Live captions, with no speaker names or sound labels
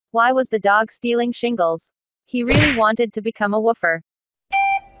Why was the dog stealing shingles? He really wanted to become a woofer.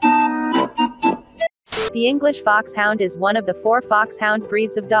 The English Foxhound is one of the 4 Foxhound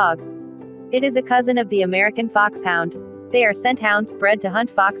breeds of dog. It is a cousin of the American Foxhound. They are scent hounds, bred to hunt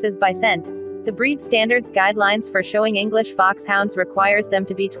foxes by scent. The breed standards guidelines for showing English Foxhounds requires them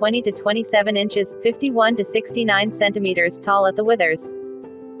to be 20 to 27 inches, 51 to 69 centimeters tall at the withers.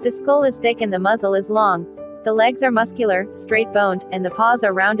 The skull is thick and the muzzle is long. The legs are muscular, straight-boned, and the paws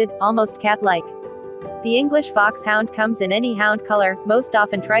are rounded, almost cat-like. The English Foxhound comes in any hound color, most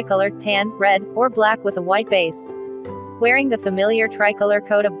often tricolor, tan, red, or black with a white base. Wearing the familiar tricolor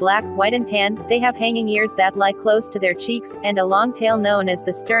coat of black, white and tan, they have hanging ears that lie close to their cheeks, and a long tail known as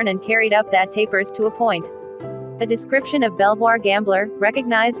the stern and carried up that tapers to a point. A description of Belvoir Gambler,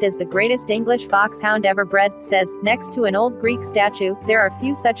 recognized as the greatest English Foxhound ever bred, says, next to an old Greek statue, there are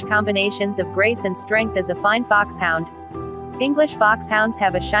few such combinations of grace and strength as a fine foxhound. English Foxhounds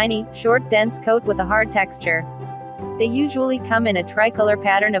have a shiny, short, dense coat with a hard texture. They usually come in a tricolor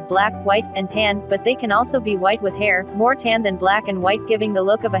pattern of black, white, and tan, but they can also be white with hair, more tan than black and white, giving the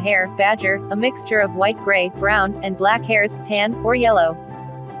look of a hare badger, a mixture of white, gray, brown, and black hairs, tan, or yellow.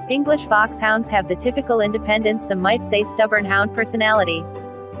 English Foxhounds have the typical independent, some might say stubborn hound personality.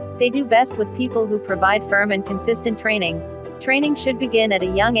 They do best with people who provide firm and consistent training. Training should begin at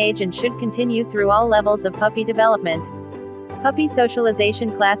a young age and should continue through all levels of puppy development. Puppy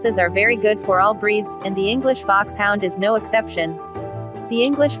socialization classes are very good for all breeds, and the English Foxhound is no exception. The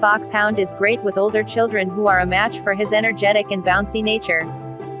English Foxhound is great with older children who are a match for his energetic and bouncy nature.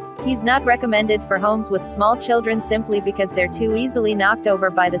 He's not recommended for homes with small children simply because they're too easily knocked over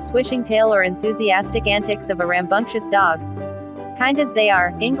by the swishing tail or enthusiastic antics of a rambunctious dog. Kind as they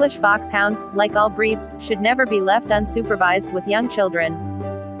are, English Foxhounds, like all breeds, should never be left unsupervised with young children.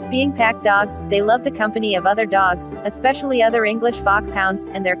 Being pack dogs, they love the company of other dogs, especially other English Foxhounds,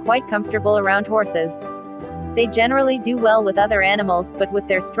 and they're quite comfortable around horses. They generally do well with other animals, but with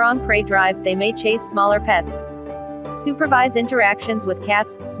their strong prey drive, they may chase smaller pets. Supervise interactions with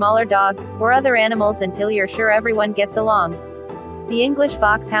cats, smaller dogs, or other animals until you're sure everyone gets along. The English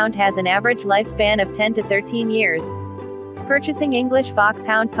Foxhound has an average lifespan of 10 to 13 years. Purchasing English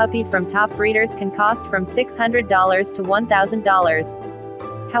Foxhound puppy from top breeders can cost from $600 to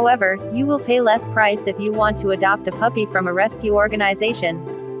 $1,000. However, you will pay less price if you want to adopt a puppy from a rescue organization.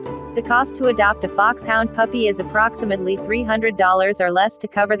 The cost to adopt a Foxhound puppy is approximately $300 or less to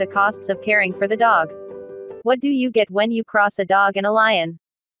cover the costs of caring for the dog. What do you get when you cross a dog and a lion?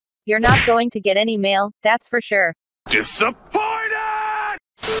 You're not going to get any mail, that's for sure. Disappointed!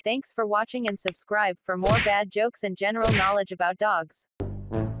 Thanks for watching and subscribe for more bad jokes and general knowledge about dogs.